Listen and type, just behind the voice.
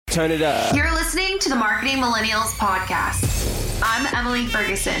Turn it up. You're listening to the Marketing Millennials Podcast. I'm Emily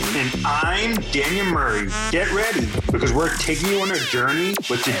Ferguson. And I'm Daniel Murray. Get ready, because we're taking you on a journey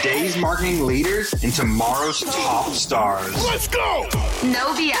with today's marketing leaders and tomorrow's top stars. Let's go!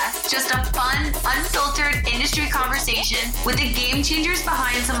 No BS, just a fun, unfiltered industry conversation with the game changers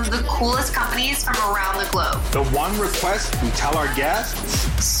behind some of the coolest companies from around the globe. The one request we tell our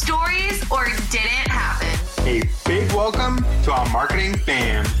guests: stories or didn't happen. A big welcome to our marketing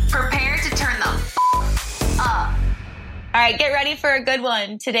fam. Prepare to turn the up. All right, get ready for a good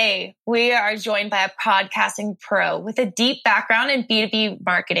one. Today, we are joined by a podcasting pro with a deep background in B2B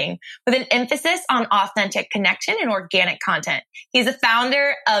marketing with an emphasis on authentic connection and organic content. He's a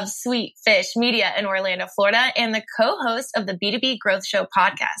founder of Sweet Fish Media in Orlando, Florida, and the co-host of the B2B Growth Show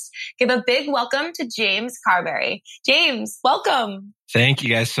podcast. Give a big welcome to James Carbary. James, welcome. Thank you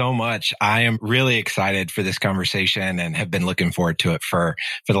guys so much. I am really excited for this conversation and have been looking forward to it for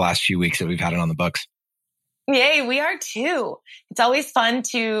the last few weeks that we've had it on the books. Yay, we are too. It's always fun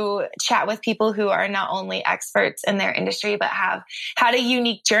to chat with people who are not only experts in their industry, but have had a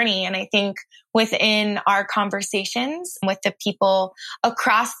unique journey. And I think within our conversations with the people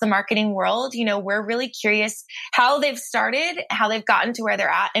across the marketing world, we're really curious how they've started, how they've gotten to where they're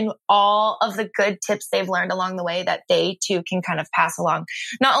at, and all of the good tips they've learned along the way that they too can kind of pass along,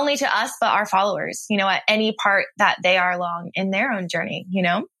 not only to us, but our followers, at any part that they are along in their own journey,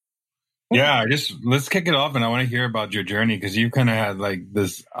 Yeah, let's kick it off, and I want to hear about your journey, because you kind of had like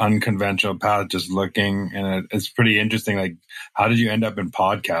this unconventional path, just looking, and it's pretty interesting. Like, how did you end up in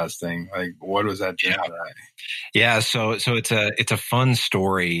podcasting? Like, what was that journey like? Yeah, so it's a fun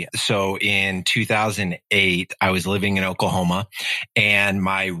story. So in 2008, I was living in Oklahoma, and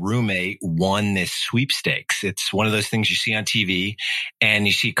my roommate won this sweepstakes. It's one of those things you see on TV, and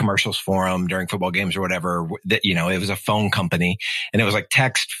you see commercials for them during football games or whatever. That it was a phone company, and it was like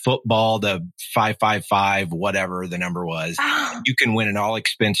text football to 555, whatever the number was. You can win an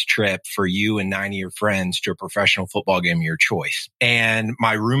all-expense trip for you and 9 of your friends to a professional football game of your choice. And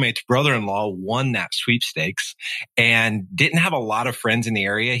my roommate's brother-in-law won that sweepstakes and didn't have a lot of friends in the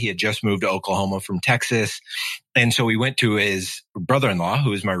area. He had just moved to Oklahoma from Texas. And so we went to his brother-in-law,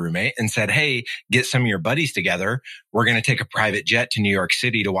 who is my roommate, and said, hey, get some of your buddies together. We're going to take a private jet to New York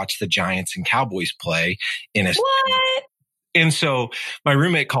City to watch the Giants and Cowboys play in a... What? And so my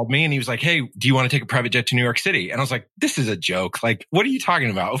roommate called me and he was like, hey, do you want to take a private jet to New York City? And I was like, this is a joke. Like, what are you talking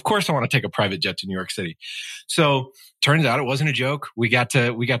about? Of course I want to take a private jet to New York City. So turns out it wasn't a joke. We got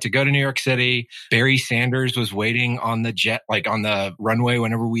to go to New York City. Barry Sanders was waiting on the jet, like on the runway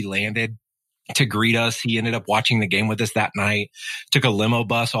whenever we landed, to greet us. He ended up watching the game with us that night, took a limo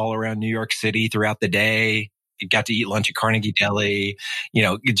bus all around New York City throughout the day. Got to eat lunch at Carnegie Deli,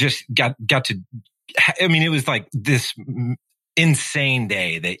 just got to, it was like this insane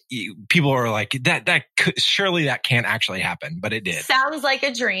day that people are like, surely that can't actually happen, but it did. Sounds like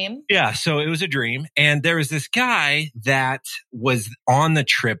a dream. Yeah. So it was a dream. And there was this guy that was on the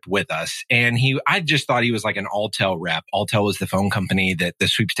trip with us. And I just thought he was like an Alltel rep. Alltel was the phone company that the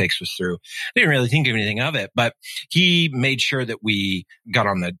sweepstakes was through. I didn't really think of anything of it, but he made sure that we got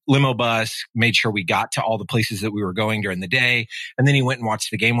on the limo bus, made sure we got to all the places that we were going during the day. And then he went and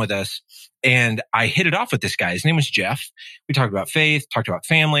watched the game with us. And I hit it off with this guy. His name was Jeff. We talked about faith, talked about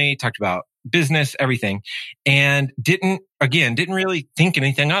family, talked about business, everything, and didn't really think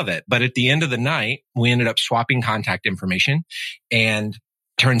anything of it. But at the end of the night, we ended up swapping contact information, and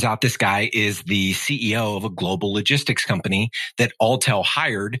turns out this guy is the CEO of a global logistics company that Alltel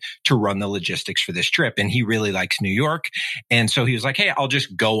hired to run the logistics for this trip. And he really likes New York. And so he was like, hey, I'll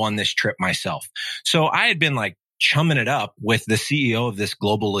just go on this trip myself. So I had been like chumming it up with the CEO of this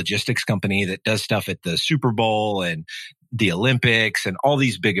global logistics company that does stuff at the Super Bowl and the Olympics and all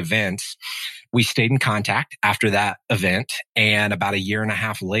these big events. We stayed in contact after that event. And about a year and a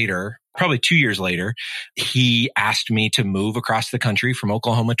half later, probably 2 years later, he asked me to move across the country from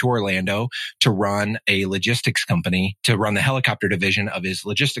Oklahoma to Orlando to run a logistics company, to run the helicopter division of his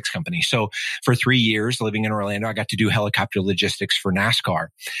logistics company. So for 3 years living in Orlando, I got to do helicopter logistics for NASCAR,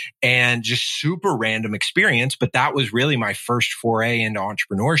 and just super random experience. But that was really my first foray into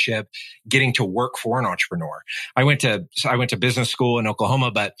entrepreneurship, getting to work for an entrepreneur. I went to business school in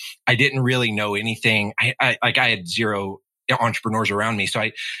Oklahoma, but I didn't really know anything. I had zero entrepreneurs around me. So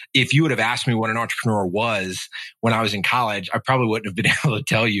if you would have asked me what an entrepreneur was when I was in college, I probably wouldn't have been able to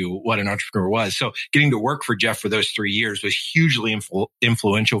tell you what an entrepreneur was. So getting to work for Jeff for those 3 years was hugely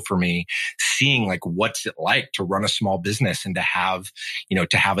influential for me, seeing like what's it like to run a small business and to have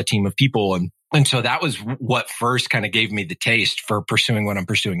a team of people. And And so that was what first kind of gave me the taste for pursuing what I'm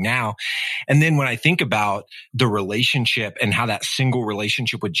pursuing now. And then when I think about the relationship and how that single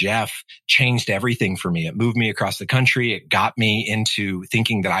relationship with Jeff changed everything for me, it moved me across the country. It got me into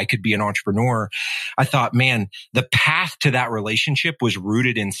thinking that I could be an entrepreneur. I thought, man, the path to that relationship was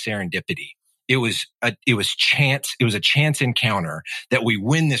rooted in serendipity. It was a chance encounter that we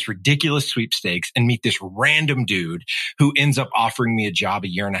win this ridiculous sweepstakes and meet this random dude who ends up offering me a job a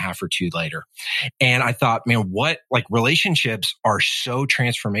year and a half or two later. And I thought, man, relationships are so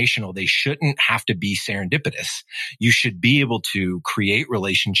transformational. They shouldn't have to be serendipitous. You should be able to create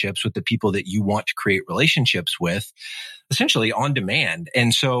relationships with the people that you want to create relationships with, essentially on demand.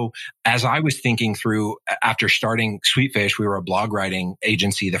 And so as I was thinking through, after starting Sweetfish, we were a blog writing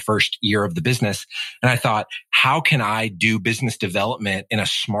agency the first year of the business. And I thought, how can I do business development in a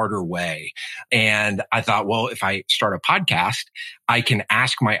smarter way? And I thought, well, if I start a podcast, I can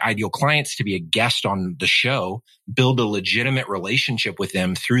ask my ideal clients to be a guest on the show, build a legitimate relationship with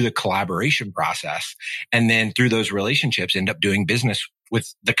them through the collaboration process. And then through those relationships, end up doing business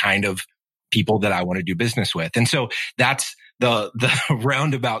with the kind of people that I want to do business with. And so that's the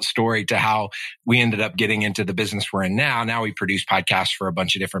roundabout story to how we ended up getting into the business we're in now. Now we produce podcasts for a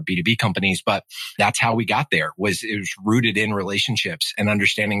bunch of different B2B companies, but that's how we got there. It was rooted in relationships and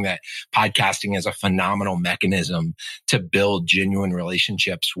understanding that podcasting is a phenomenal mechanism to build genuine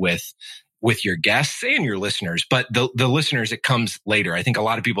relationships with your guests and your listeners. But the listeners, it comes later. I think a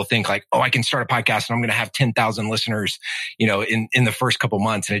lot of people think like, oh, I can start a podcast and I'm going to have 10,000 listeners, in the first couple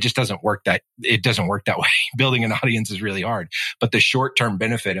months. And it just doesn't work that way. Building an audience is really hard. But the short-term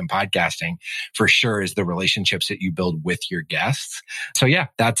benefit in podcasting for sure is the relationships that you build with your guests. So yeah,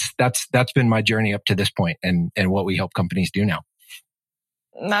 that's been my journey up to this point and what we help companies do now.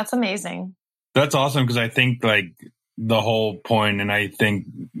 That's amazing. That's awesome. Because I think like the whole point, and I think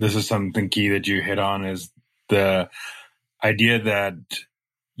this is something key that you hit on, is the idea that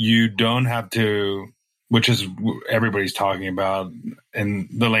you don't have to, which is everybody's talking about in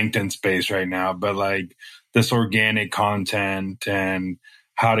the LinkedIn space right now, but like this organic content and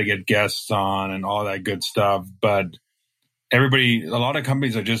how to get guests on and all that good stuff. But a lot of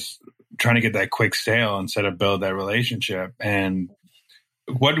companies are just trying to get that quick sale instead of build that relationship. And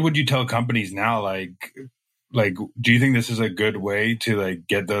what would you tell companies now? Like, do you think this is a good way to like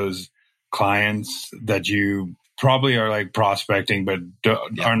get those clients that you probably are like prospecting, but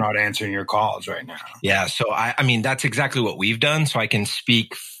are not answering your calls right now? Yeah. So I mean, that's exactly what we've done. So I can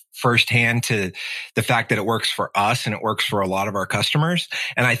speak firsthand to the fact that it works for us and it works for a lot of our customers.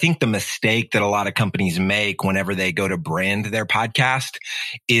 And I think the mistake that a lot of companies make whenever they go to brand their podcast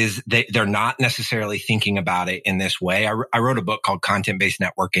is they're not necessarily thinking about it in this way. I wrote a book called Content-Based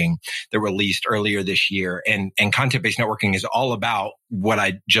Networking that released earlier this year. And content-based networking is all about what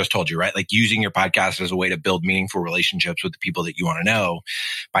I just told you, right? Like using your podcast as a way to build meaningful relationships with the people that you want to know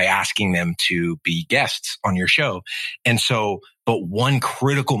by asking them to be guests on your show. And so, but one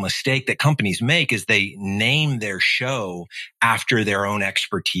critical mistake that companies make is they name their show after their own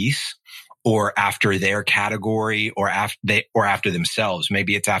expertise or after their category or after themselves.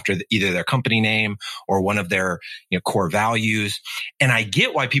 Maybe it's after either their company name or one of their core values. And I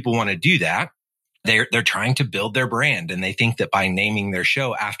get why people want to do that. They're trying to build their brand, and they think that by naming their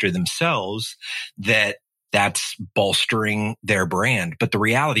show after themselves, that's bolstering their brand. But the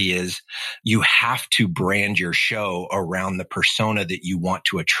reality is you have to brand your show around the persona that you want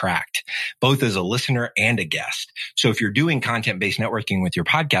to attract, both as a listener and a guest. So if you're doing content-based networking with your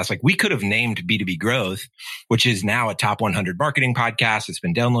podcast, like we could have named B2B Growth, which is now a top 100 marketing podcast. It's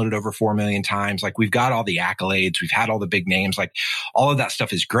been downloaded over 4 million times. Like we've got all the accolades. We've had all the big names. Like all of that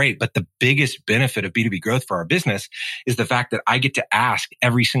stuff is great. But the biggest benefit of B2B Growth for our business is the fact that I get to ask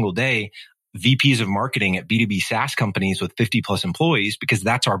every single day VPs of marketing at B2B SaaS companies with 50 plus employees, because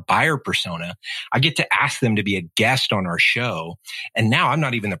that's our buyer persona. I get to ask them to be a guest on our show. And now I'm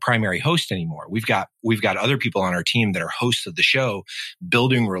not even the primary host anymore. We've got other people on our team that are hosts of the show,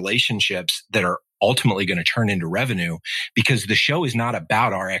 building relationships that are ultimately going to turn into revenue, because the show is not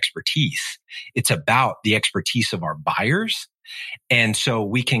about our expertise. It's about the expertise of our buyers. And so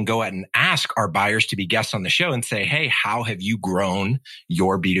we can go out and ask our buyers to be guests on the show and say, hey, how have you grown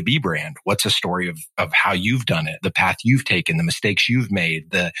your B2B brand? What's a story of how you've done it, the path you've taken, the mistakes you've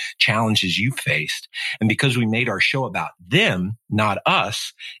made, the challenges you've faced? And because we made our show about them, not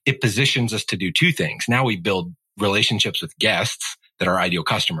us, it positions us to do two things. Now we build relationships with guests that are ideal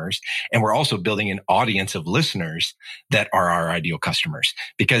customers. And we're also building an audience of listeners that are our ideal customers.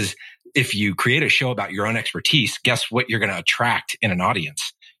 Because if you create a show about your own expertise, guess what you're going to attract in an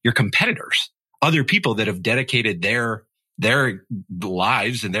audience? Your competitors, other people that have dedicated their their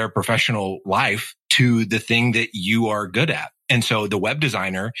lives and their professional life to the thing that you are good at. And so the web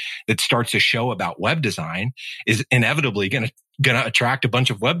designer that starts a show about web design is inevitably going to attract a bunch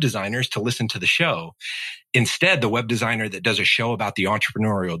of web designers to listen to the show. Instead, the web designer that does a show about the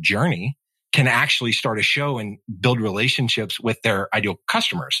entrepreneurial journey can actually start a show and build relationships with their ideal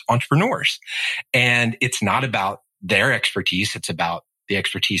customers, entrepreneurs. And it's not about their expertise. It's about the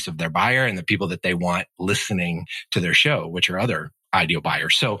expertise of their buyer and the people that they want listening to their show, which are other ideal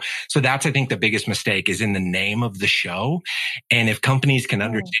buyers. So that's, I think, the biggest mistake is in the name of the show. And if companies can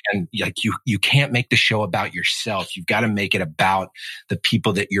understand, like you can't make the show about yourself. You've got to make it about the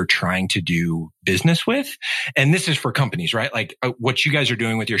people that you're trying to do business with. And this is for companies, right? Like what you guys are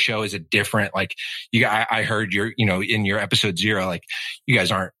doing with your show is a different, like I heard in your episode 0, like you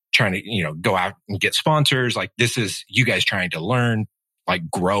guys aren't trying to, go out and get sponsors. Like this is you guys trying to learn,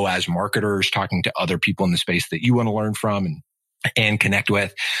 like grow as marketers, talking to other people in the space that you want to learn from and connect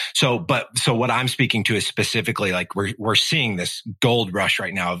with. So what I'm speaking to is specifically like we're seeing this gold rush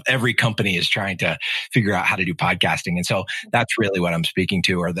right now of every company is trying to figure out how to do podcasting. And so that's really what I'm speaking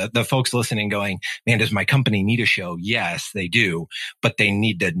to, or the folks listening going, man, does my company need a show? Yes, they do, but they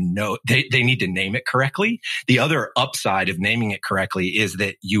need to know, they need to name it correctly. The other upside of naming it correctly is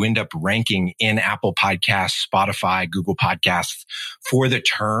that you end up ranking in Apple Podcasts, Spotify, Google Podcasts for the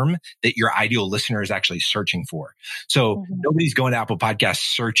term that your ideal listener is actually searching for. So nobody's going to Apple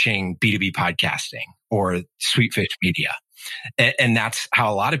Podcasts searching B2B podcasting or Sweetfish Media. And that's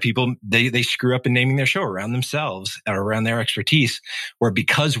how a lot of people, they screw up in naming their show around themselves or around their expertise, where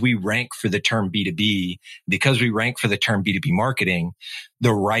because we rank for the term B2B, because we rank for the term B2B marketing,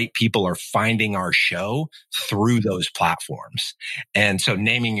 the right people are finding our show through those platforms. And so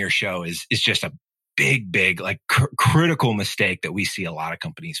naming your show is just a big, like critical mistake that we see a lot of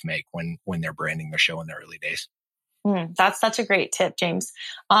companies make when they're branding their show in the early days. That's such a great tip, James.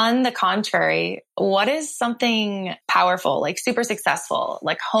 On the contrary, what is something powerful, like super successful,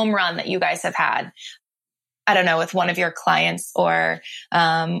 like home run that you guys have had? I don't know, with one of your clients or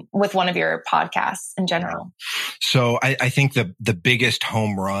with one of your podcasts in general? So I think the biggest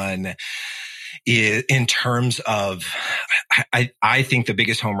home run is in terms of, I think the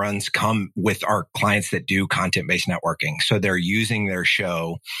biggest home runs come with our clients that do content-based networking. So they're using their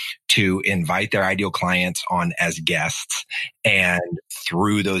show to invite their ideal clients on as guests. And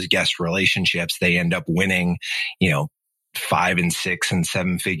through those guest relationships, they end up winning, 5 and 6 and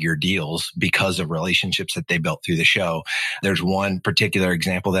 7 figure deals because of relationships that they built through the show. There's one particular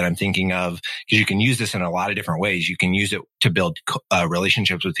example that I'm thinking of, because you can use this in a lot of different ways. You can use it to build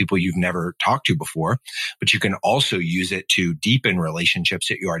relationships with people you've never talked to before, but you can also use it to deepen relationships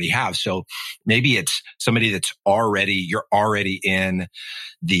that you already have. So maybe it's somebody that's you're already in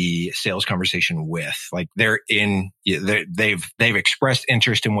the sales conversation with, like they've expressed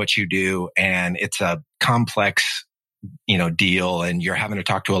interest in what you do, and it's a complex deal, and you're having to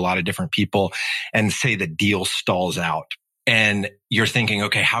talk to a lot of different people, and say the deal stalls out and you're thinking,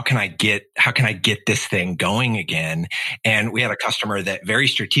 okay, how can I get this thing going again? And we had a customer that very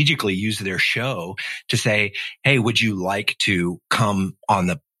strategically used their show to say, hey, would you like to come on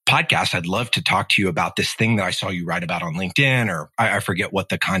the podcast? I'd love to talk to you about this thing that I saw you write about on LinkedIn, or I forget what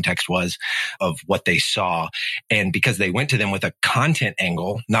the context was of what they saw. And because they went to them with a content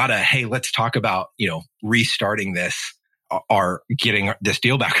angle, not a, hey, let's talk about, restarting this or getting this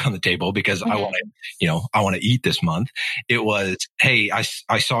deal back on the table because I want to eat this month. It was, hey,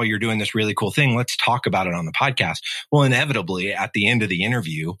 I saw you're doing this really cool thing. Let's talk about it on the podcast. Well, inevitably at the end of the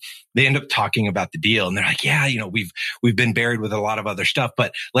interview, they end up talking about the deal, and they're like, yeah, we've been buried with a lot of other stuff,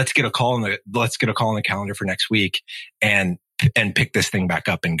 but let's get a call on the calendar for next week and pick this thing back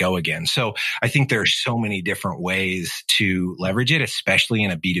up and go again. So I think there's so many different ways to leverage it, especially in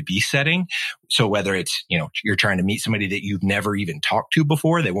a B2B setting. So whether it's, you're trying to meet somebody that you've never even talked to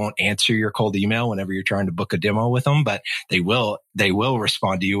before, they won't answer your cold email whenever you're trying to book a demo with them, but they will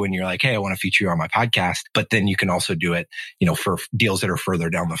respond to you when you're like, hey, I want to feature you on my podcast. But then you can also do it, for deals that are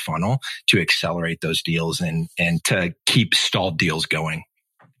further down the funnel to accelerate those deals and to keep stalled deals going.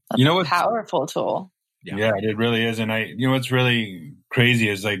 That's a powerful tool. Yeah, it really is. And what's really crazy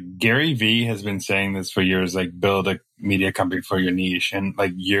is like Gary Vee has been saying this for years, like build a media company for your niche, and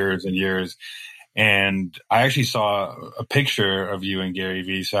like years and years. And I actually saw a picture of you and Gary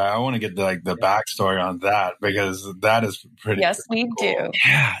Vee. So I want to get the backstory on that, because that is pretty we cool. do.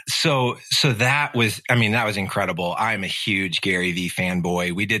 Yeah. So that was incredible. I'm a huge Gary Vee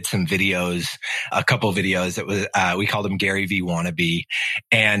fanboy. We did some videos, a couple videos that was, we called them Gary Vee wannabe.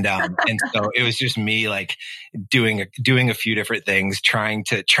 And so it was just me like doing a few different things, trying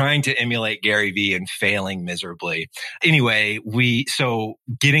to emulate Gary Vee and failing miserably. Anyway, so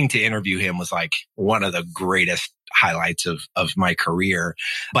getting to interview him was like one of the greatest highlights of my career,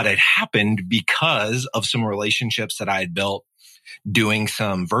 but it happened because of some relationships that I had built doing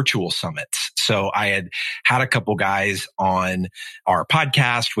some virtual summits. So I had a couple guys on our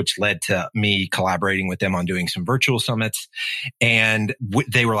podcast, which led to me collaborating with them on doing some virtual summits. And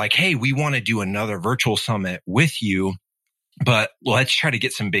they were like, hey, we want to do another virtual summit with you, but let's try to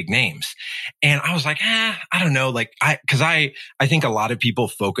get some big names. And I was like, I don't know. Like cause I think a lot of people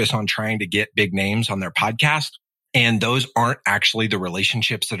focus on trying to get big names on their podcast. And those aren't actually the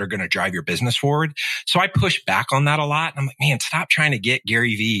relationships that are going to drive your business forward. So I push back on that a lot. And I'm like, man, stop trying to get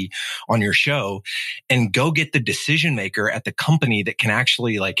Gary Vee on your show and go get the decision maker at the company that can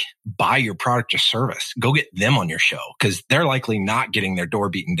actually like buy your product or service. Go get them on your show, because they're likely not getting their door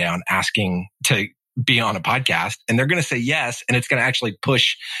beaten down asking to be on a podcast, and they're going to say yes. And it's going to actually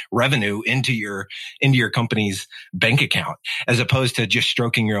push revenue into your company's bank account, as opposed to just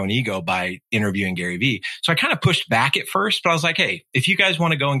stroking your own ego by interviewing Gary Vee. So I kind of pushed back at first, but I was like, hey, if you guys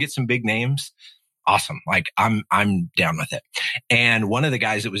want to go and get some big names, awesome. Like I'm down with it. And one of the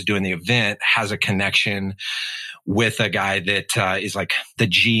guys that was doing the event has a connection with a guy that is like the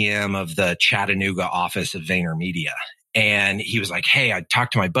GM of the Chattanooga office of VaynerMedia. And he was like, hey, I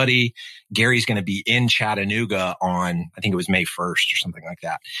talked to my buddy. Gary's going to be in Chattanooga on, I think it was May 1st or something like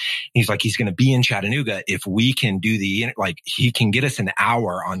that. He's like, he's going to be in Chattanooga. If we can do he can get us an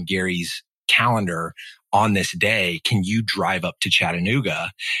hour on Gary's calendar on this day. Can you drive up to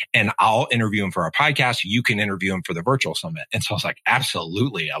Chattanooga and I'll interview him for our podcast? You can interview him for the virtual summit. And so I was like,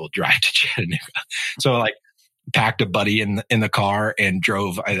 absolutely, I will drive to Chattanooga. So like, packed a buddy in the car and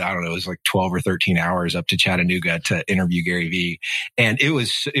drove, I don't know, it was like 12 or 13 hours up to Chattanooga to interview Gary Vee. And it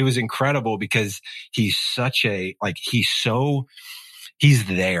was incredible because he's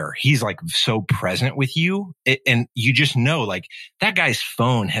there. He's like so present with you. And you just know like that guy's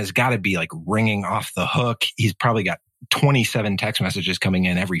phone has got to be like ringing off the hook. He's probably got 27 text messages coming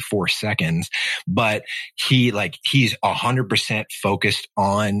in every 4 seconds, but he's 100% focused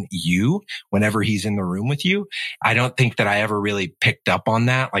on you whenever he's in the room with you. I don't think that I ever really picked up on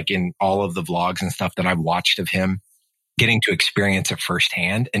that, like in all of the vlogs and stuff that I've watched of him, getting to experience it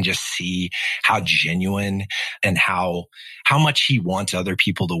firsthand and just see how genuine and how much he wants other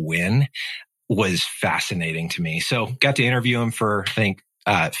people to win was fascinating to me. So got to interview him for, I think,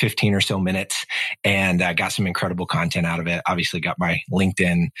 15 or so minutes, and got some incredible content out of it. Obviously got my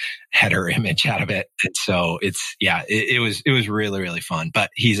LinkedIn header image out of it. And so it was really, really fun, but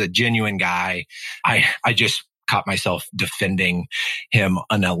he's a genuine guy. I just caught myself defending him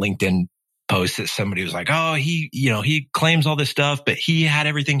on a LinkedIn post that somebody was like, oh, he claims all this stuff, but he had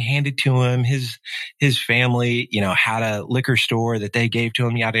everything handed to him. His family, had a liquor store that they gave to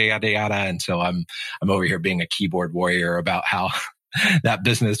him, yada, yada, yada. And so I'm over here being a keyboard warrior about how that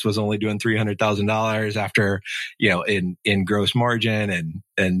business was only doing $300,000 after, in gross margin,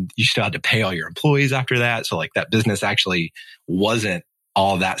 and you still had to pay all your employees after that. So like that business actually wasn't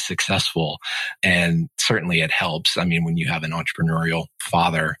all that successful. And certainly it helps. I mean, when you have an entrepreneurial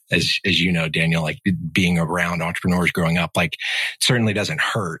father, as you know, Daniel, like being around entrepreneurs growing up, like certainly doesn't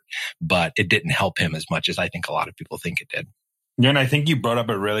hurt, but it didn't help him as much as I think a lot of people think it did. Yeah, and I think you brought up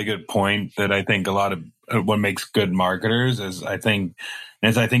a really good point that I think a lot of what makes good marketers is I think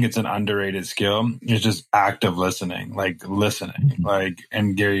it's an underrated skill. It's just active listening,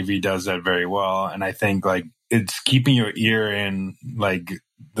 and Gary Vee does that very well. And I think like it's keeping your ear in like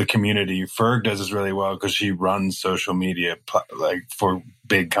the community. Ferg does this really well because she runs social media like for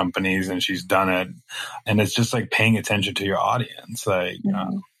big companies and she's done it. And it's just like paying attention to your audience,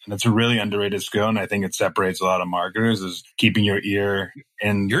 and it's a really underrated skill. And I think it separates a lot of marketers is keeping your ear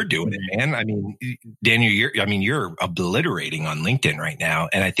in. You're doing it, man. I mean, Daniel, you're obliterating on LinkedIn right now.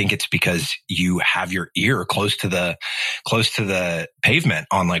 And I think it's because you have your ear close to the pavement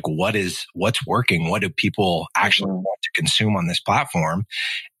on like, what's working? What do people actually want to consume on this platform?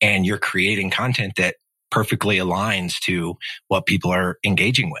 And you're creating content that perfectly aligns to what people are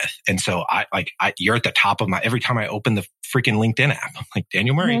engaging with. And so you're at the top of every time I open the freaking LinkedIn app, I'm like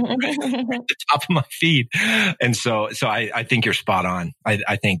Daniel Murray, right at the top of my feed. And so I think you're spot on.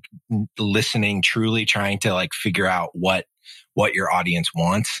 I think listening, truly trying to like figure out what what your audience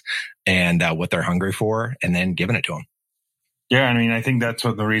wants and what they're hungry for, and then giving it to them. Yeah, I mean, I think that's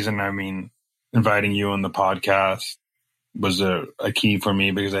what the reason, inviting you on the podcast was a key for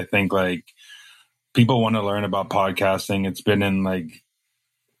me, because I think like people want to learn about podcasting. It's been in like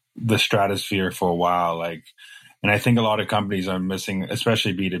the stratosphere for a while. Like, and I think a lot of companies are missing,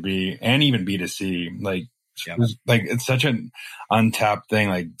 especially B2B and even B2C. Like, like it's such an untapped thing.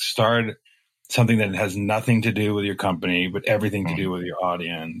 Like, start something that has nothing to do with your company, but everything to do with your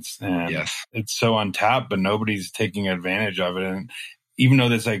audience. And it's so untapped, but nobody's taking advantage of it. And even though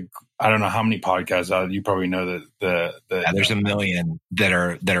there's like, I don't know how many podcasts out, you probably know that there's a million that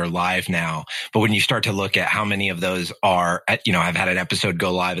are live now. But when you start to look at how many of those are, I've had an episode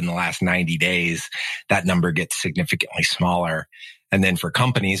go live in the last 90 days, that number gets significantly smaller. And then for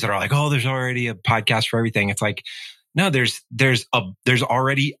companies that are like, oh, there's already a podcast for everything. It's like, no, there's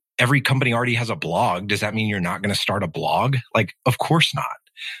already, every company already has a blog. Does that mean you're not going to start a blog? Like, of course not.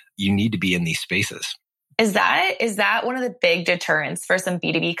 You need to be in these spaces. Is that one of the big deterrents for some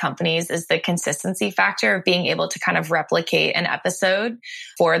B2B companies, is the consistency factor of being able to kind of replicate an episode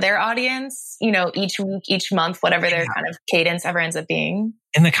for their audience, each week, each month, whatever their kind of cadence ever ends up being?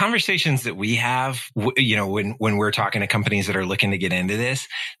 In the conversations that we have, when we're talking to companies that are looking to get into this,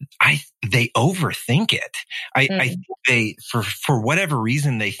 they overthink it. I think they, for whatever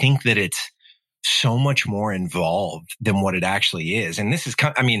reason, they think that it's so much more involved than what it actually is. And this is,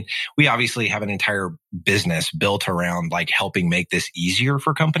 we obviously have an entire business built around like helping make this easier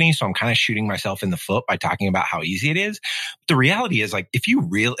for companies. So I'm kind of shooting myself in the foot by talking about how easy it is. But the reality is, like, if you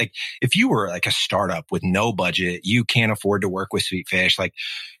were like a startup with no budget, you can't afford to work with Sweetfish, like,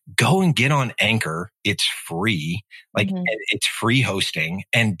 go and get on Anchor. It's free. Like, it's free hosting,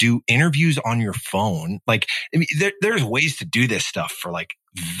 and do interviews on your phone. Like, there's ways to do this stuff for like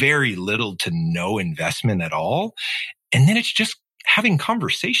very little to no investment at all. And then it's just having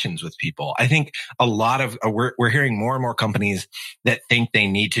conversations with people. I think a lot of, we're hearing more and more companies that think they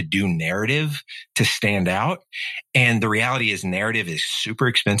need to do narrative to stand out. And the reality is, narrative is super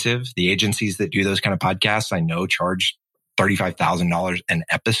expensive. The agencies that do those kind of podcasts, I know, charge $35,000 an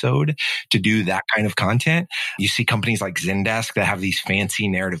episode to do that kind of content. You see companies like Zendesk that have these fancy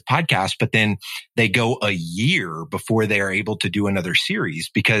narrative podcasts, but then they go a year before they are able to do another series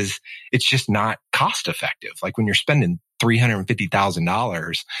because it's just not cost effective. Like, when you're spending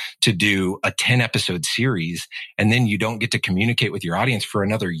 $350,000 to do a 10 episode series, and then you don't get to communicate with your audience for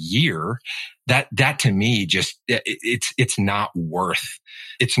another year, that to me, just, it's not worth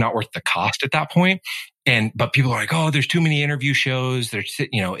the cost at that point. But people are like, oh, there's too many interview shows.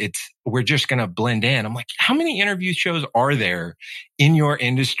 We're just going to blend in. I'm like, how many interview shows are there in your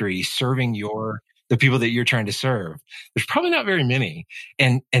industry serving the people that you're trying to serve? There's probably not very many.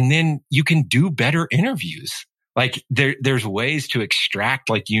 And then you can do better interviews. Like, there's ways to extract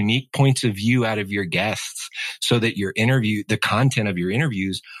like unique points of view out of your guests so that the content of your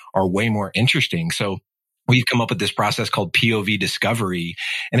interviews are way more interesting. So we've come up with this process called POV discovery,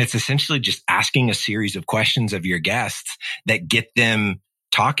 and it's essentially just asking a series of questions of your guests that get them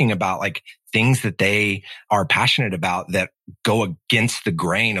talking about like things that they are passionate about that go against the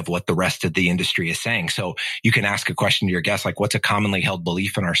grain of what the rest of the industry is saying. So you can ask a question to your guests, like, what's a commonly held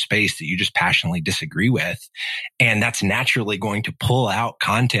belief in our space that you just passionately disagree with? And that's naturally going to pull out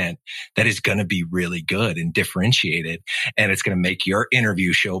content that is going to be really good and differentiated. And it's going to make your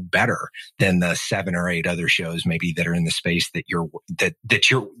interview show better than the 7 or 8 other shows maybe that are in the space that you're,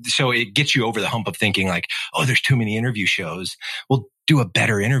 so it gets you over the hump of thinking like, oh, there's too many interview shows. Well, do a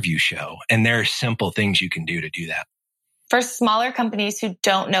better interview show. And there are simple things you can do to do that. For smaller companies who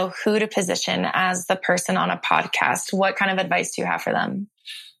don't know who to position as the person on a podcast, what kind of advice do you have for them?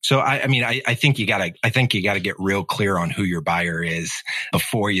 So, I think you gotta get real clear on who your buyer is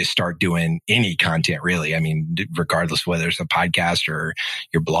before you start doing any content, really. I mean, regardless of whether it's a podcast or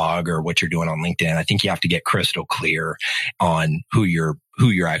your blog or what you're doing on LinkedIn, I think you have to get crystal clear on who you're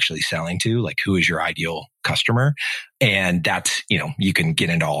actually selling to, like who is your ideal customer. And that's, you can get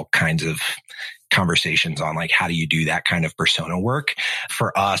into all kinds of conversations on like, how do you do that kind of persona work?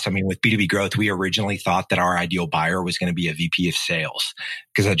 For us, with B2B growth, we originally thought that our ideal buyer was going to be a VP of sales,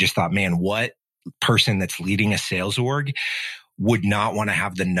 because I just thought, man, what person that's leading a sales org would not want to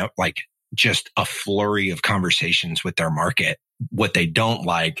have just a flurry of conversations with their market what they don't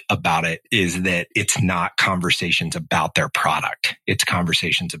like about it is that it's not conversations about their product. It's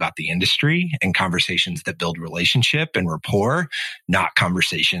conversations about the industry and conversations that build relationship and rapport, not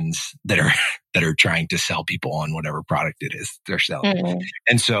conversations that are trying to sell people on whatever product it is they're selling.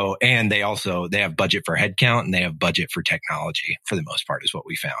 Mm-hmm. And they have budget for headcount and they have budget for technology for the most part is what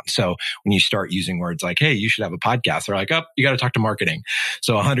we found. So when you start using words like, hey, you should have a podcast, they're like, oh, you got to talk to marketing.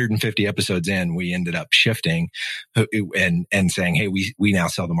 So 150 episodes in, we ended up shifting and saying, hey, we now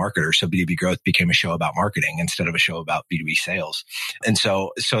sell to marketers. So B2B growth became a show about marketing instead of a show about B2B sales. And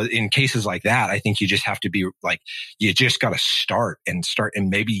so in cases like that, I think you just have to be like, you just got to start. And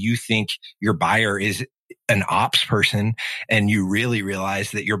maybe you think your buyer is an ops person and you really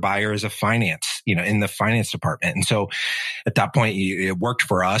realize that your buyer is a finance, in the finance department. And so at that point, it worked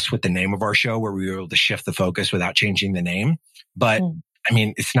for us with the name of our show where we were able to shift the focus without changing the name. But I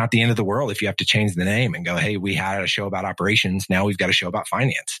mean, it's not the end of the world if you have to change the name and go, hey, we had a show about operations. Now we've got a show about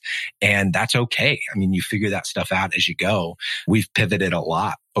finance. And that's okay. I mean, you figure that stuff out as you go. We've pivoted a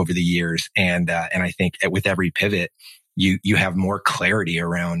lot over the years. And I think with every pivot, you have more clarity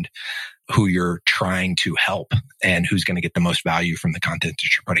around who you're trying to help and who's going to get the most value from the content that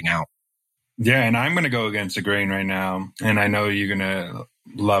you're putting out. Yeah. And I'm going to go against the grain right now. And I know you're going to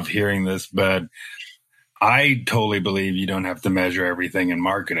love hearing this, but I totally believe you don't have to measure everything in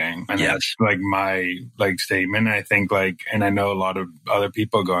marketing. And that's like my statement. I think and I know a lot of other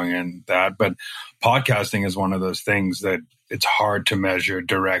people going in that, but podcasting is one of those things that it's hard to measure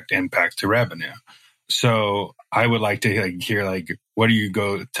direct impact to revenue. So I would like to hear what do you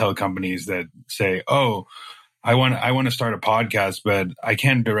go tell companies that say, oh, I want to start a podcast, but I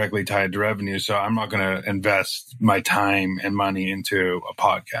can't directly tie it to revenue. So I'm not going to invest my time and money into a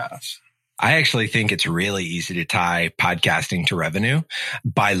podcast. I actually think it's really easy to tie podcasting to revenue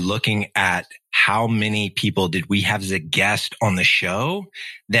by looking at how many people did we have as a guest on the show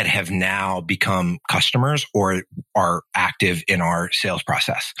that have now become customers or are active in our sales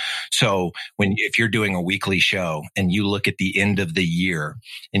process. So if you're doing a weekly show and you look at the end of the year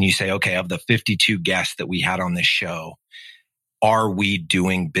and you say, okay, of the 52 guests that we had on this show, are we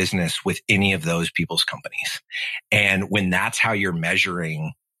doing business with any of those people's companies? And when that's how you're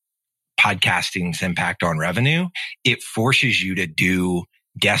measuring podcasting's impact on revenue, it forces you to do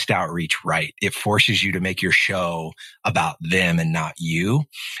guest outreach right. It forces you to make your show about them and not you.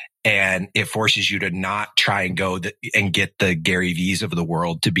 And it forces you to not try and go and get the Gary V's of the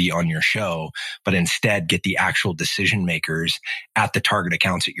world to be on your show, but instead get the actual decision makers at the target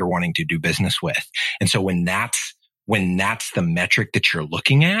accounts that you're wanting to do business with. And so when that's the metric that you're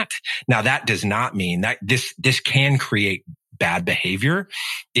looking at, now that does not mean that this can create bad behavior.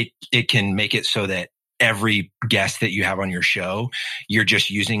 It can make it so that every guest that you have on your show, you're just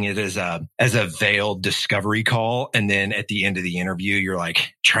using it as a veiled discovery call. And then at the end of the interview, you're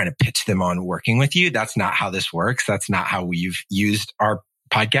like trying to pitch them on working with you. That's not how this works. That's not how we've used our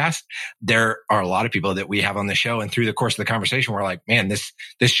podcast. There are a lot of people that we have on the show. And through the course of the conversation, we're like, man,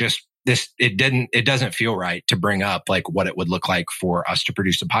 it doesn't feel right to bring up what it would look like for us to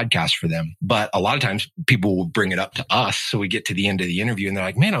produce a podcast for them. But a lot of times people will bring it up to us. So we get to the end of the interview and they're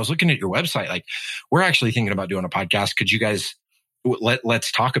like, man, I was looking at your website. We're actually thinking about doing a podcast. Could you guys,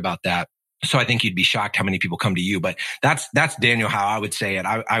 let's talk about that. So I think you'd be shocked how many people come to you, but that's Daniel, how I would say it.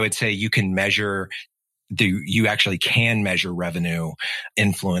 I would say you can measure you actually can measure revenue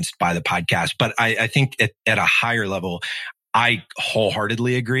influenced by the podcast. But I think at a higher level, I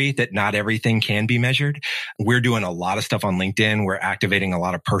wholeheartedly agree that not everything can be measured. We're doing a lot of stuff on LinkedIn. We're activating a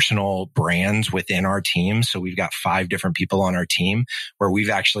lot of personal brands within our team. So we've got 5 different people on our team where we've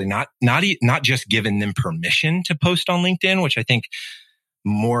actually not just given them permission to post on LinkedIn, which I think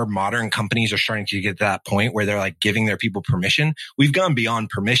more modern companies are starting to get to that point where they're giving their people permission. We've gone beyond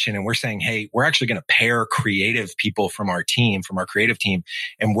permission and we're saying, hey, we're actually going to pair creative people from our creative team,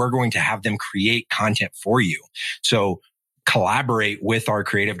 and we're going to have them create content for you. So collaborate with our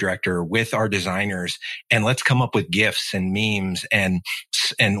creative director, with our designers, and let's come up with GIFs and memes and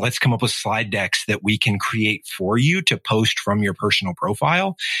let's come up with slide decks that we can create for you to post from your personal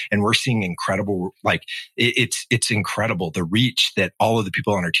profile. And we're seeing incredible, it's incredible the reach that all of the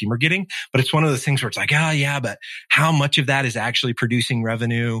people on our team are getting. But it's one of those things where it's but how much of that is actually producing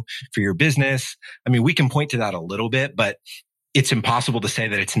revenue for your business? I mean, we can point to that a little bit, but it's impossible to say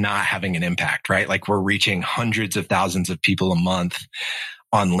that it's not having an impact, right? We're reaching hundreds of thousands of people a month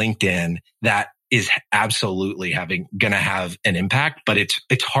on LinkedIn. That is absolutely going to have an impact, but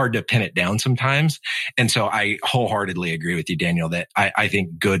it's hard to pin it down sometimes. And so I wholeheartedly agree with you, Daniel, that I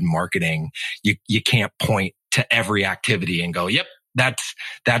think good marketing, you can't point to every activity and go, yep,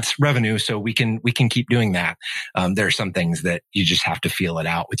 that's revenue. So we can keep doing that. There are some things that you just have to feel it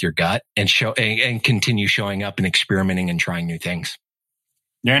out with your gut and and continue showing up and experimenting and trying new things.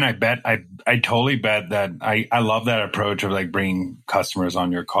 Yeah. And I totally bet that I love that approach of like bringing customers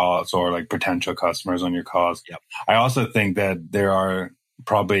on your calls or like potential customers on your calls. Yep. I also think that there are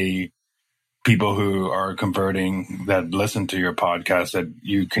probably people who are converting that listen to your podcast that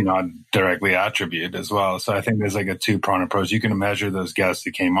you cannot directly attribute as well. So I think there's like a two-pronged approach. You can measure those guests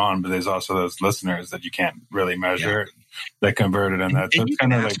that came on, but there's also those listeners that you can't really measure that converted in that. So it's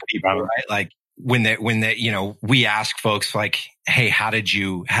kind of like people, right? Like when they, we ask folks like, hey, how did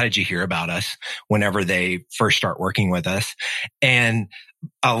you hear about us whenever they first start working with us? And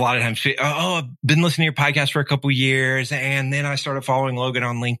a lot of times, I've been listening to your podcast for a couple of years, and then I started following Logan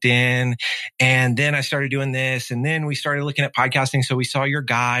on LinkedIn, and then I started doing this, and then we started looking at podcasting, so we saw your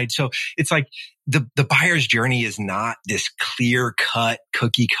guide. So it's like the buyer's journey is not this clear-cut,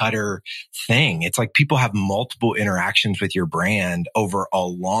 cookie-cutter thing. It's like people have multiple interactions with your brand over a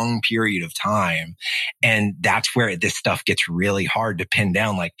long period of time, and that's where this stuff gets really hard to pin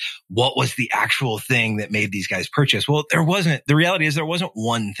down. Like, what was the actual thing that made these guys purchase? Well, there wasn't. The reality is there wasn't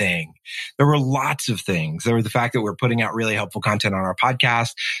one thing. There were lots of things. There were the fact that we're putting out really helpful content on our podcast,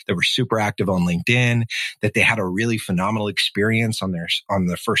 that we're super active on LinkedIn, that they had a really phenomenal experience on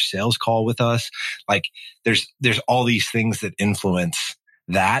the first sales call with us. Like there's all these things that influence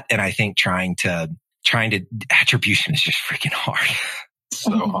that. And I think trying to attribution is just freaking hard.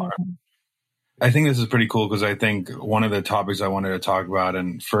 So hard. I think this is pretty cool because I think one of the topics I wanted to talk about,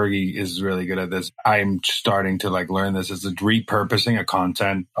 and Fergie is really good at this. I'm starting to like learn this, is the repurposing a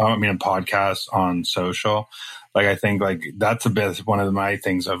podcast on social. Like, I think like that's one of my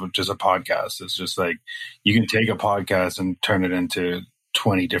things of just a podcast. It's just like, you can take a podcast and turn it into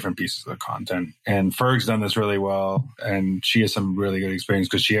 20 different pieces of content. And Ferg's done this really well. And she has some really good experience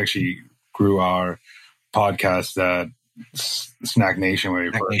because she actually grew our podcast at Snack Nation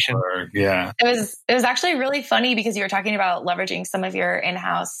where yeah. It was actually really funny because you were talking about leveraging some of your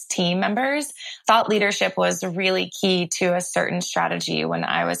in-house team members. Thought leadership was really key to a certain strategy when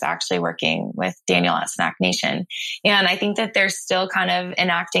I was actually working with Daniel at Snack Nation. And I think that they're still kind of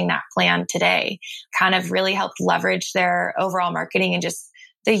enacting that plan today, kind of really helped leverage their overall marketing and just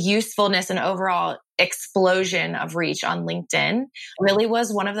the usefulness and overall explosion of reach on LinkedIn really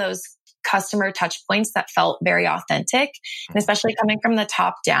was one of those customer touch points that felt very authentic. And especially coming from the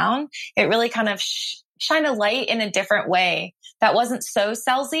top down, it really kind of shined a light in a different way that wasn't so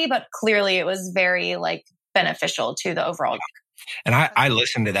salesy, but clearly it was very like beneficial to the overall. And I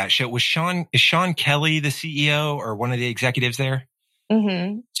listened to that show. Is Sean Kelly the CEO or one of the executives there?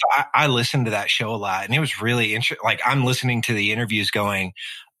 Mm-hmm. So I listened to that show a lot, and it was really interesting. Like, I'm listening to the interviews going,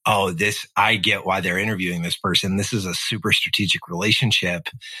 oh, I get why they're interviewing this person. This is a super strategic relationship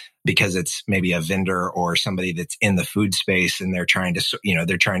because it's maybe a vendor or somebody that's in the food space, and they're trying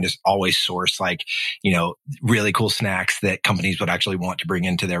to always source like, really cool snacks that companies would actually want to bring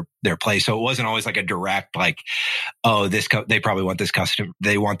into their place. So it wasn't always like a direct, like, oh, they probably want this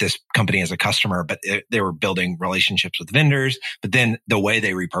they want this company as a customer, but they were building relationships with vendors. But then the way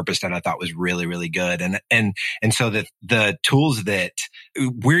they repurposed it, I thought was really, really good. And so the tools that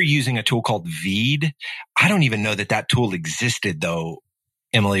we're using, a tool called Veed. I don't even know that tool existed though,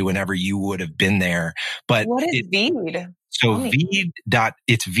 Emily, whenever you would have been there. But what is Veed? So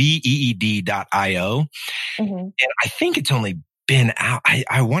it's veed.io. Mm-hmm. And I think it's only been out,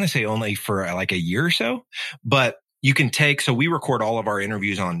 I want to say only for like a year or so, but you can so we record all of our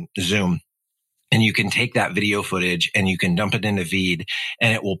interviews on Zoom. And you can take that video footage and you can dump it into Veed,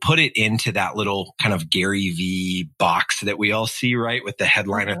 and it will put it into that little kind of Gary V box that we all see, right? With the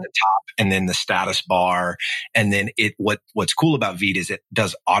headline at the top and then the status bar. And then what's cool about Veed is it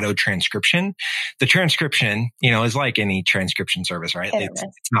does auto transcription. The transcription, is like any transcription service, right? It's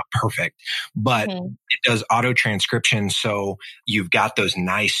not perfect, but it does auto transcription. So you've got those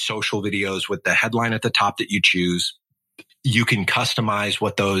nice social videos with the headline at the top that you choose. You can customize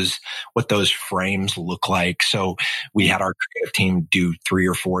what those frames look like. So we had our creative team do 3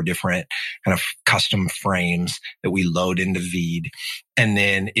 or 4 different kind of custom frames that we load into Veed. And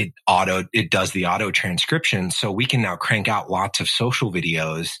then it does the auto transcription. So we can now crank out lots of social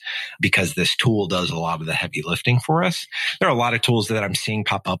videos because this tool does a lot of the heavy lifting for us. There are a lot of tools that I'm seeing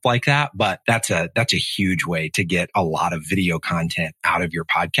pop up like that, but that's a huge way to get a lot of video content out of your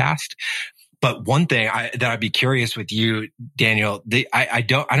podcast. But one thing that I'd be curious with you, Daniel, I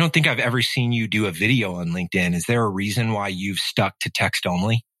don't think I've ever seen you do a video on LinkedIn. Is there a reason why you've stuck to text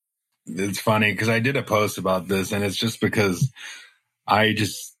only? It's funny because I did a post about this, and it's just because I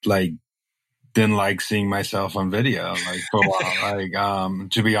just like didn't like seeing myself on video, like for a while. Like,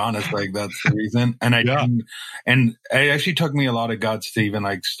 to be honest, like that's the reason. And and it actually took me a lot of guts to even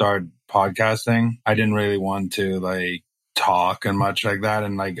like start podcasting. I didn't really want to like talk and much like that.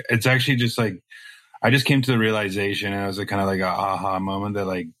 And like, it's actually just like, I just came to the realization, and it was a kind of like a aha moment that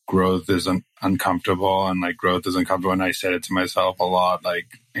like growth is uncomfortable, and like growth is uncomfortable. And I said it to myself a lot, like,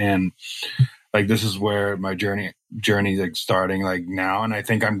 and like, this is where my journey is like starting like now. And I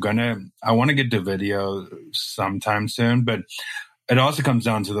think I want to get to video sometime soon, but it also comes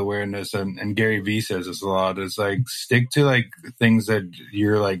down to the awareness. And Gary Vee says this a lot. It's like, stick to like things that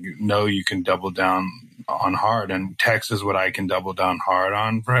you're like, know you can double down on hard, and text is what I can double down hard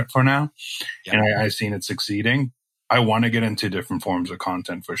on for now. Yeah. And I've seen it succeeding. I want to get into different forms of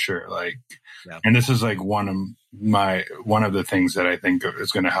content for sure. Like, and this is like one of the things that I think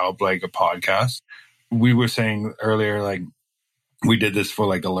is going to help, like a podcast. We were saying earlier, like, we did this for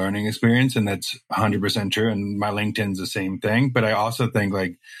like a learning experience, and that's 100% true. And my LinkedIn's the same thing. But I also think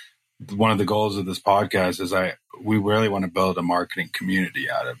like one of the goals of this podcast is we really want to build a marketing community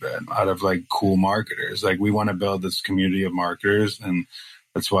out of it, out of like cool marketers. Like, we want to build this community of marketers, and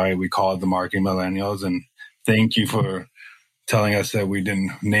that's why we call it the Marketing Millennials. And thank you for telling us that we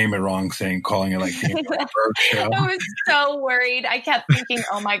didn't name it wrong, calling it like the show. I was so worried. I kept thinking,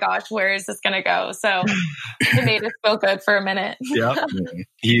 oh my gosh, where is this going to go? So it made us feel good for a minute. Yep.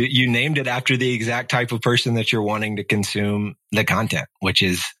 You named it after the exact type of person that you're wanting to consume the content, which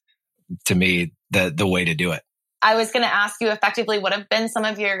is, to me, the way to do it. I was going to ask you, effectively, what have been some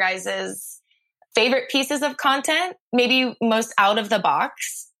of your guys' favorite pieces of content, maybe most out of the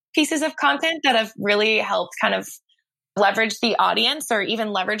box pieces of content that have really helped kind of leverage the audience, or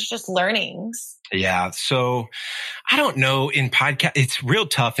even leverage just learnings? Yeah. So I don't know, in podcast, it's real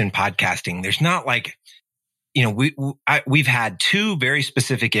tough in podcasting. There's not like, we've had two very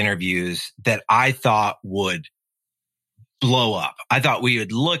specific interviews that I thought would blow up. I thought we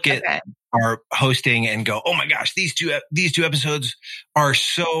would look at our hosting and go, oh my gosh, these two episodes are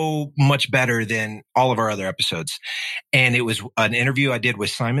so much better than all of our other episodes. And it was an interview I did with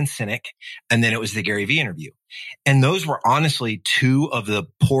Simon Sinek, and then it was the Gary Vee interview. And those were honestly two of the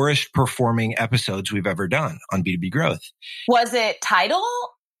poorest performing episodes we've ever done on B2B growth. Was it title?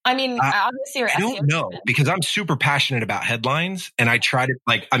 I mean, obviously, I don't know, because I'm super passionate about headlines, and I try to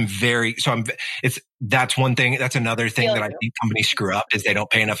that's one thing. That's another thing that I think companies screw up, is they don't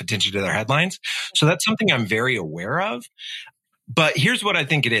pay enough attention to their headlines. So that's something I'm very aware of. But here's what I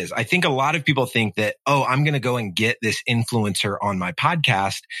think it is. I think a lot of people think that, oh, I'm going to go and get this influencer on my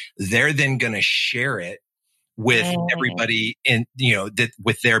podcast. They're then going to share it with everybody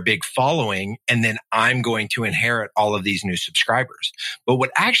with their big following. And then I'm going to inherit all of these new subscribers. But what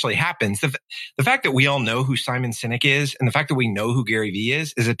actually happens, the fact that we all know who Simon Sinek is, and the fact that we know who Gary Vee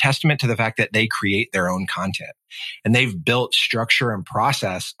is a testament to the fact that they create their own content, and they've built structure and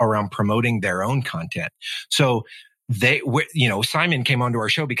process around promoting their own content. So Simon came onto our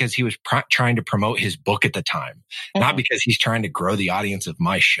show because he was trying to promote his book at the time, not because he's trying to grow the audience of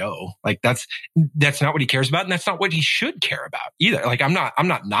my show. Like, that's not what he cares about. And that's not what he should care about either. Like, I'm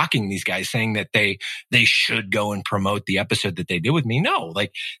not knocking these guys saying that they should go and promote the episode that they did with me. No,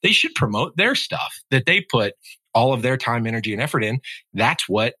 like, they should promote their stuff that they put all of their time, energy, and effort in. That's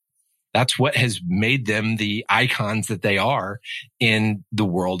what has made them the icons that they are in the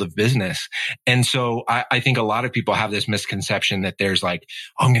world of business. And so I think a lot of people have this misconception that there's like,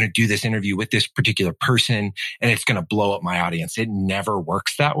 oh, I'm going to do this interview with this particular person and it's going to blow up my audience. It never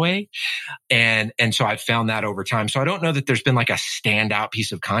works that way. And so I've found that over time. So I don't know that there's been like a standout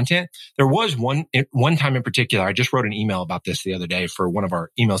piece of content. There was one time in particular. I just wrote an email about this the other day for one of our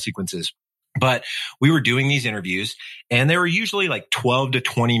email sequences. But we were doing these interviews, and they were usually like 12 to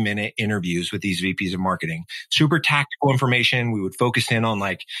 20 minute interviews with these VPs of marketing, super tactical information. We would focus in on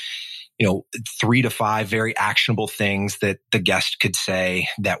like, 3 to 5 very actionable things that the guest could say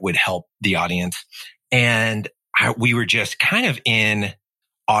that would help the audience. And we were just kind of in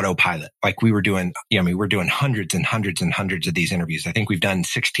autopilot. Like, we were doing hundreds and hundreds and hundreds of these interviews. I think we've done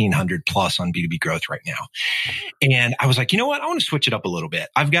 1,600 plus on B2B growth right now. And I was like, you know what? I want to switch it up a little bit.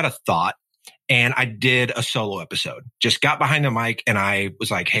 I've got a thought. And I did a solo episode, just got behind the mic, and I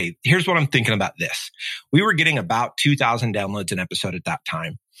was like, hey, here's what I'm thinking about this. We were getting about 2,000 downloads an episode at that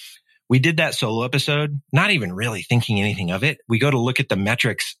time. we did that solo episode, not even really thinking anything of it. We go to look at the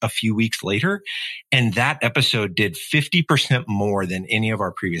metrics a few weeks later, and that episode did 50% more than any of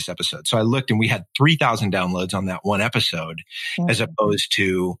our previous episodes. So I looked and we had 3,000 downloads on that one episode, as opposed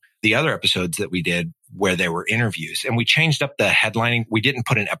to the other episodes that we did where there were interviews. And we changed up the headlining. We didn't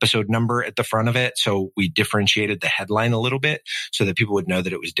put an episode number at the front of it. So we differentiated the headline a little bit so that people would know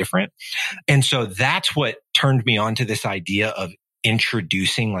that it was different. And so that's what turned me on to this idea of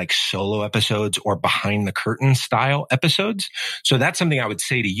introducing like solo episodes or behind the curtain style episodes. So that's something I would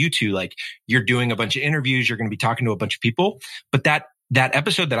say to you two, like you're doing a bunch of interviews, you're going to be talking to a bunch of people, but that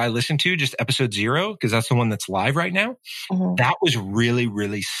episode that I listened to, just episode 0, because that's the one that's live right now, that was really,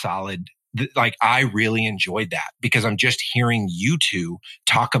 really solid. Like I really enjoyed that because I'm just hearing you two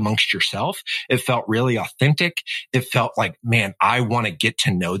talk amongst yourself. It felt really authentic. It felt like, man, I want to get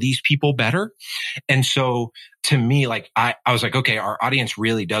to know these people better. And so to me, like I was like, okay, our audience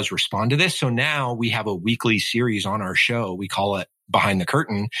really does respond to this. So now we have a weekly series on our show. We call it Behind the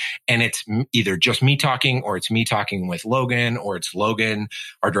Curtain. And it's either just me talking, or it's me talking with Logan, or it's Logan,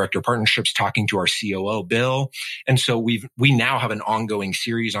 our director of partnerships, talking to our COO, Bill. And so we now have an ongoing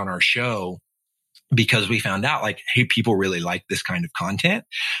series on our show because we found out like, hey, people really like this kind of content.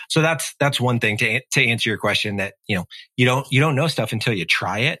 So that's one thing to answer your question, that, you don't know stuff until you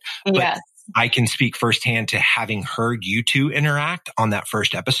try it. But yes. I can speak firsthand to having heard you two interact on that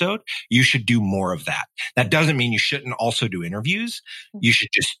first episode. You should do more of that. That doesn't mean you shouldn't also do interviews. You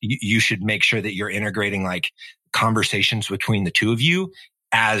should make sure that you're integrating like conversations between the two of you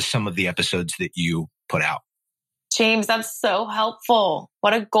as some of the episodes that you put out. James, that's so helpful.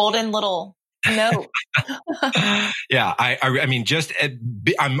 What a golden little note. Yeah. I mean,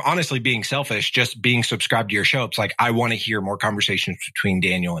 I'm honestly being selfish, just being subscribed to your show. It's like, I want to hear more conversations between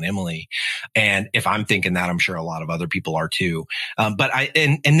Daniel and Emily. And if I'm thinking that, I'm sure a lot of other people are too. But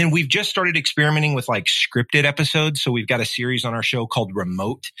then we've just started experimenting with like scripted episodes. So we've got a series on our show called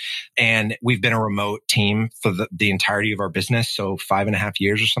Remote, and we've been a remote team for the entirety of our business. So 5.5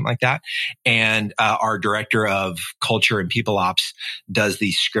 years or something like that. And our director of culture and people ops does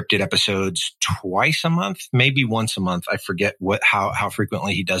these scripted episodes twice a month, maybe once a month. I forget how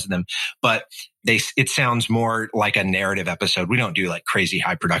frequently he does them, but it sounds more like a narrative episode. We don't do like crazy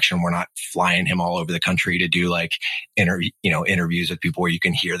high production. We're not flying him all over the country to do like interviews with people where you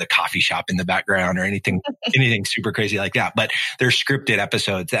can hear the coffee shop in the background or anything super crazy like that. But they're scripted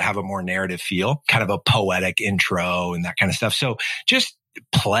episodes that have a more narrative feel, kind of a poetic intro and that kind of stuff. So just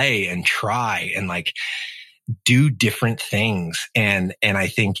play and try and like do different things. And I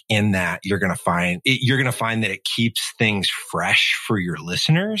think in that you're going to find that it keeps things fresh for your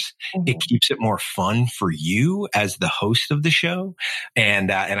listeners. Mm-hmm. It keeps it more fun for you as the host of the show.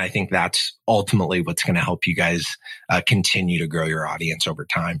 And I think that's ultimately what's going to help you guys continue to grow your audience over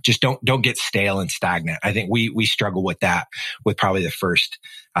time. Just don't get stale and stagnant. I think we struggle with that with probably the first,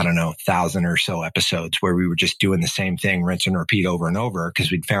 1,000 or so episodes where we were just doing the same thing, rinse and repeat over and over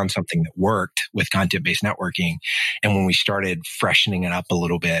because we'd found something that worked with content-based networking. And when we started freshening it up a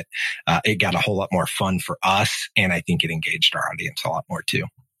little bit, it got a whole lot more fun for us. And I think it engaged our audience a lot more too.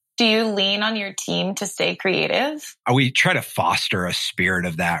 Do you lean on your team to stay creative? We try to foster a spirit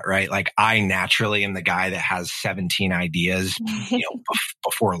of that, right? Like I naturally am the guy that has 17 ideas,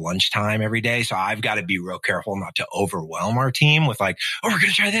 before lunchtime every day. So I've got to be real careful not to overwhelm our team with like, oh, we're going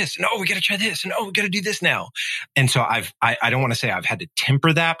to try this. And oh, we got to try this. And oh, we got to do this now. And so I don't want to say I've had to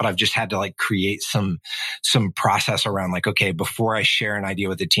temper that, but I've just had to like create some process around like, okay, before I share an idea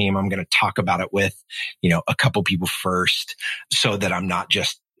with the team, I'm going to talk about it with, a couple people first so that I'm not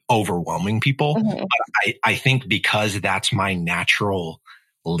just overwhelming people. Mm-hmm. But I think because that's my natural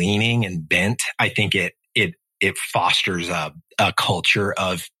leaning and bent, I think it fosters a culture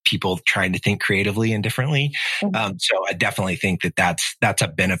of people trying to think creatively and differently. Mm-hmm. So I definitely think that's a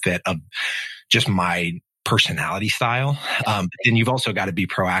benefit of just my personality style. But then you've also got to be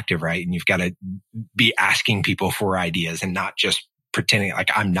proactive, right? And you've got to be asking people for ideas and not just pretending like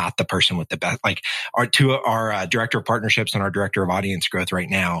I'm not the person with the best. Like our director of partnerships and our director of audience growth right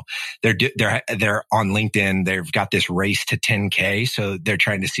now, they're on LinkedIn. They've got this race to 10K. So they're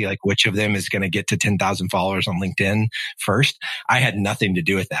trying to see like which of them is going to get to 10,000 followers on LinkedIn first. I had nothing to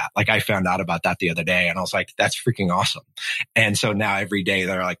do with that. Like I found out about that the other day and I was like, that's freaking awesome. And so now every day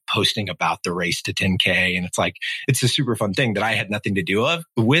they're like posting about the race to 10K. And it's like, it's a super fun thing that I had nothing to do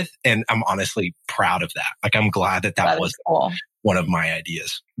with. And I'm honestly proud of that. Like I'm glad that was cool. One of my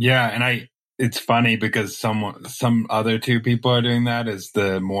ideas. Yeah. And it's funny because some other two people are doing that. Is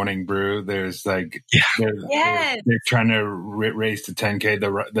the morning brew? There's like they're trying to race to 10K.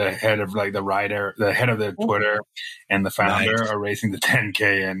 The head of like the writer, the head of the Twitter, and the founder are racing the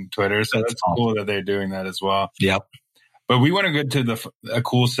 10K in Twitter. So that's awesome. Cool that they're doing that as well. Yep. But we want to go to a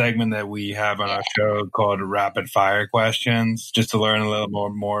cool segment that we have on our show called Rapid Fire Questions, just to learn a little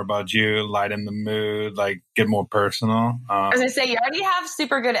more about you, lighten the mood, like get more personal. I was going to say, you already have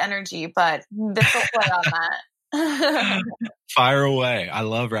super good energy, but this will play on that. Fire away. I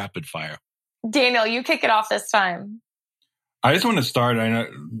love rapid fire. Daniel, you kick it off this time. I just want to start.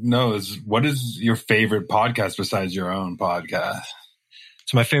 What is your favorite podcast besides your own podcast?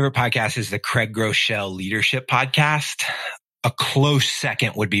 So my favorite podcast is the Craig Groeschel Leadership Podcast. A close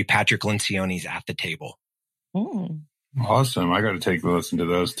second would be Patrick Lencioni's At the Table. Awesome. I got to take a listen to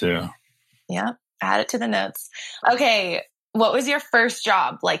those too. Yeah. Add it to the notes. Okay. What was your first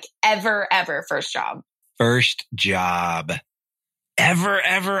job? Like ever first job? First job ever.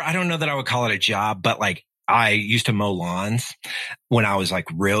 I don't know that I would call it a job, but like I used to mow lawns when I was like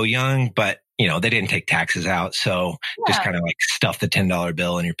real young, but you know, they didn't take taxes out. So just kind of like stuff the $10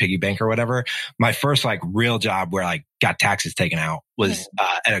 bill in your piggy bank or whatever. My first like real job where I got taxes taken out was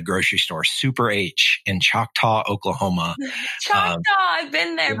at a grocery store, Super H in Choctaw, Oklahoma. Choctaw, I've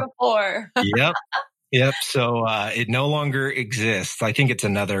been there before. Yep. So it no longer exists. I think it's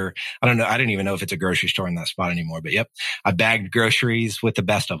another, I don't know. I didn't even know if it's a grocery store in that spot anymore, but I bagged groceries with the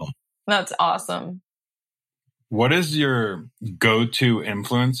best of them. That's awesome. What is your go-to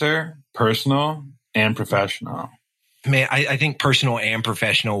influencer, personal and professional? Man, I think personal and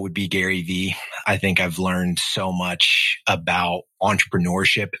professional would be Gary Vee. I think I've learned so much about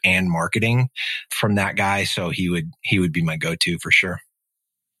entrepreneurship and marketing from that guy. So he would be my go-to for sure.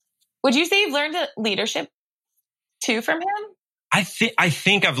 Would you say you've learned leadership too from him? I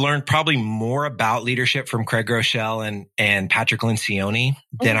think I've learned probably more about leadership from Craig Groeschel and Patrick Lencioni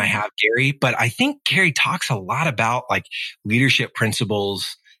than I have Gary. But I think Gary talks a lot about like leadership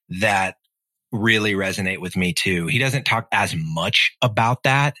principles that really resonate with me too. He doesn't talk as much about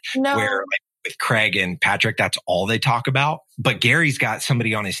that. No. Where like with Craig and Patrick, that's all they talk about. But Gary's got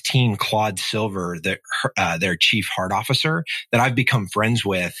somebody on his team, Claude Silver, their chief heart officer, that I've become friends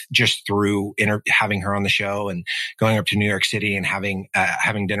with just through having her on the show and going up to New York City and having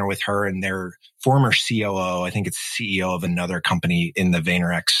dinner with her and their former COO. I think it's CEO of another company in the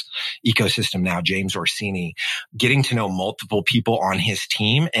VaynerX ecosystem now, James Orsini. Getting to know multiple people on his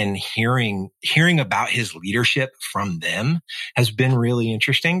team and hearing about his leadership from them has been really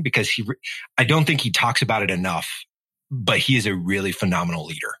interesting because I don't think he talks about it enough. But he is a really phenomenal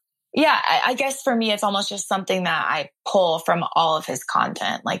leader. Yeah, I guess for me, it's almost just something that I pull from all of his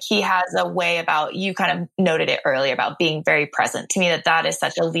content. Like he has a way about, you kind of noted it earlier, about being very present. To me, that is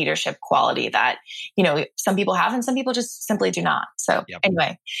such a leadership quality that, you know, some people have and some people just simply do not. So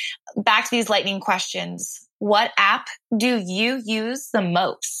Anyway, back to these lightning questions. What app do you use the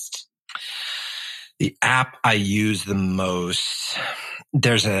most? The app I use the most,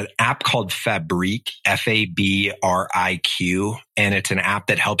 there's an app called Fabriq, Fabriq, and it's an app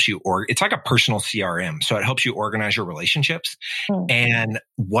that helps you, it's like a personal CRM. So it helps you organize your relationships. And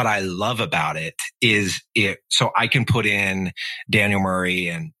what I love about it is so I can put in Daniel Murray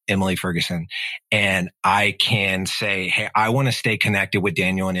and Emily Ferguson, and I can say, hey, I want to stay connected with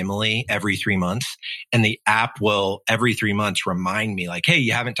Daniel and Emily every 3 months. And the app will every 3 months remind me like, hey,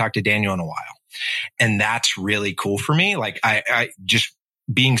 you haven't talked to Daniel in a while. And that's really cool for me. Like I just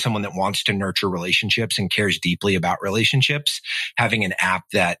being someone that wants to nurture relationships and cares deeply about relationships, having an app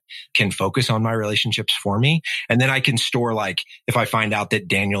that can focus on my relationships for me. And then I can store, like, if I find out that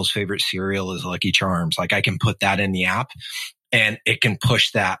Daniel's favorite cereal is Lucky Charms, like I can put that in the app and it can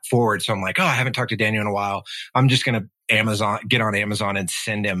push that forward. So I'm like, oh, I haven't talked to Daniel in a while. I'm just going to get on Amazon and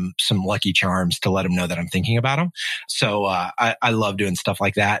send him some Lucky Charms to let him know that I'm thinking about him. So I love doing stuff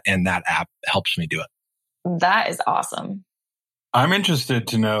like that. And that app helps me do it. That is awesome. I'm interested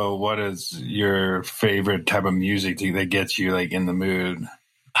to know, what is your favorite type of music that gets you like in the mood?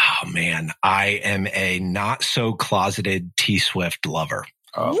 Oh man, I am a not so closeted T Swift lover.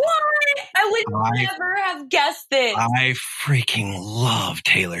 Oh. What? I would never have guessed this. I freaking love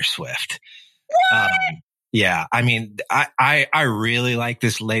Taylor Swift. What? Yeah, I mean, I really like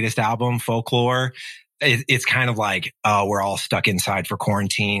this latest album, Folklore. It's kind of like, we're all stuck inside for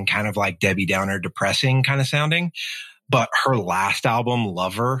quarantine, kind of like Debbie Downer, depressing kind of sounding. But her last album,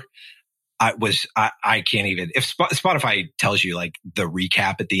 Lover, I can't even, if Spotify tells you like the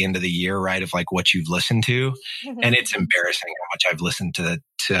recap at the end of the year, right, of like what you've listened to, and it's embarrassing how much I've listened to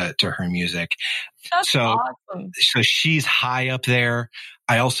to her music. That's awesome. So she's high up there.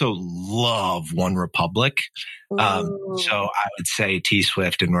 I also love One Republic. So I would say T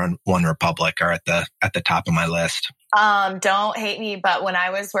Swift and One Republic are at the top of my list. Don't hate me, but when I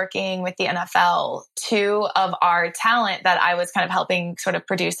was working with the NFL, two of our talent that I was kind of helping sort of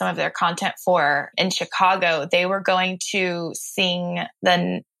produce some of their content for in Chicago, they were going to sing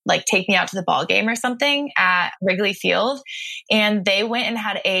like Take Me Out to the Ball Game or something at Wrigley Field. And they went and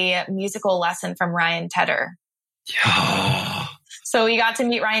had a musical lesson from Ryan Tedder. Yeah. So we got to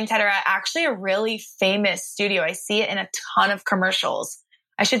meet Ryan Tedder at actually a really famous studio. I see it in a ton of commercials.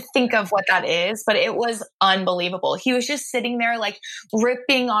 I should think of what that is, but it was unbelievable. He was just sitting there like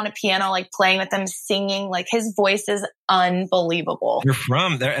ripping on a piano, like playing with them, singing. Like his voice is unbelievable. They're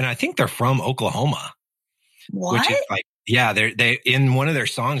from there, and I think they're from Oklahoma. What? Which is like, yeah, they in one of their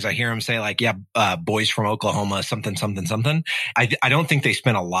songs, I hear him say like, yeah, boys from Oklahoma, something, something, something. I don't think they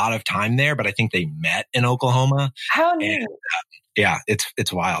spent a lot of time there, but I think they met in Oklahoma. How neat. And, yeah,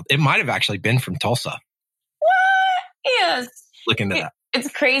 it's wild. It might have actually been from Tulsa. What? Yes. Look into that. It's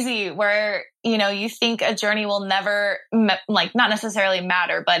crazy where, you think a journey will never not necessarily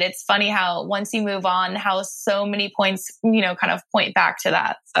matter, but it's funny how once you move on, how so many points, kind of point back to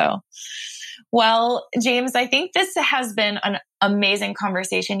that. So, well, James, I think this has been an amazing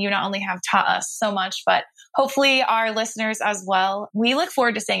conversation. You not only have taught us so much, but hopefully our listeners as well. We look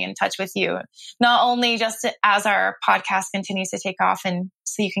forward to staying in touch with you, not only just as our podcast continues to take off and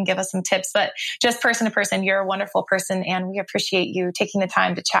so you can give us some tips, but just person to person. You're a wonderful person and we appreciate you taking the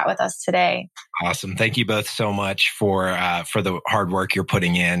time to chat with us today. Awesome. Thank you both so much for the hard work you're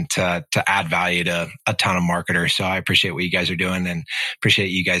putting in to add value to a ton of marketers. So I appreciate what you guys are doing and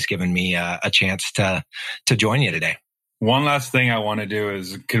appreciate you guys giving me a chance to join you today. One last thing I want to do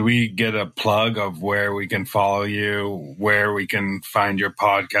is, could we get a plug of where we can follow you, where we can find your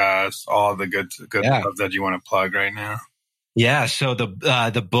podcast, all the good stuff that you want to plug right now? Yeah. So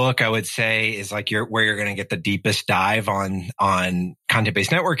the book I would say is like where you're going to get the deepest dive on content-based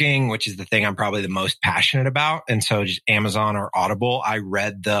networking, which is the thing I'm probably the most passionate about. And so just Amazon or Audible. I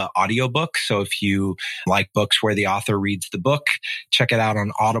read the audiobook. So if you like books where the author reads the book, check it out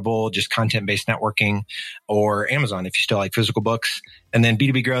on Audible, just content-based networking, or Amazon if you still like physical books. And then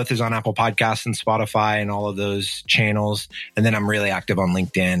B2B Growth is on Apple Podcasts and Spotify and all of those channels. And then I'm really active on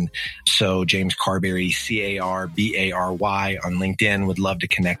LinkedIn. So James Carbary, Carbary on LinkedIn. Would love to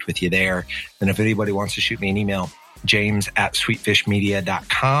connect with you there. And if anybody wants to shoot me an email,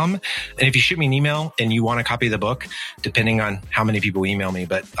 james@sweetfishmedia.com. And if you shoot me an email and you want a copy of the book, depending on how many people email me,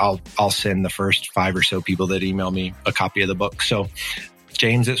 but I'll send the first 5 or so people that email me a copy of the book. So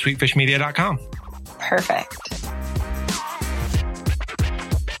james@sweetfishmedia.com. Perfect.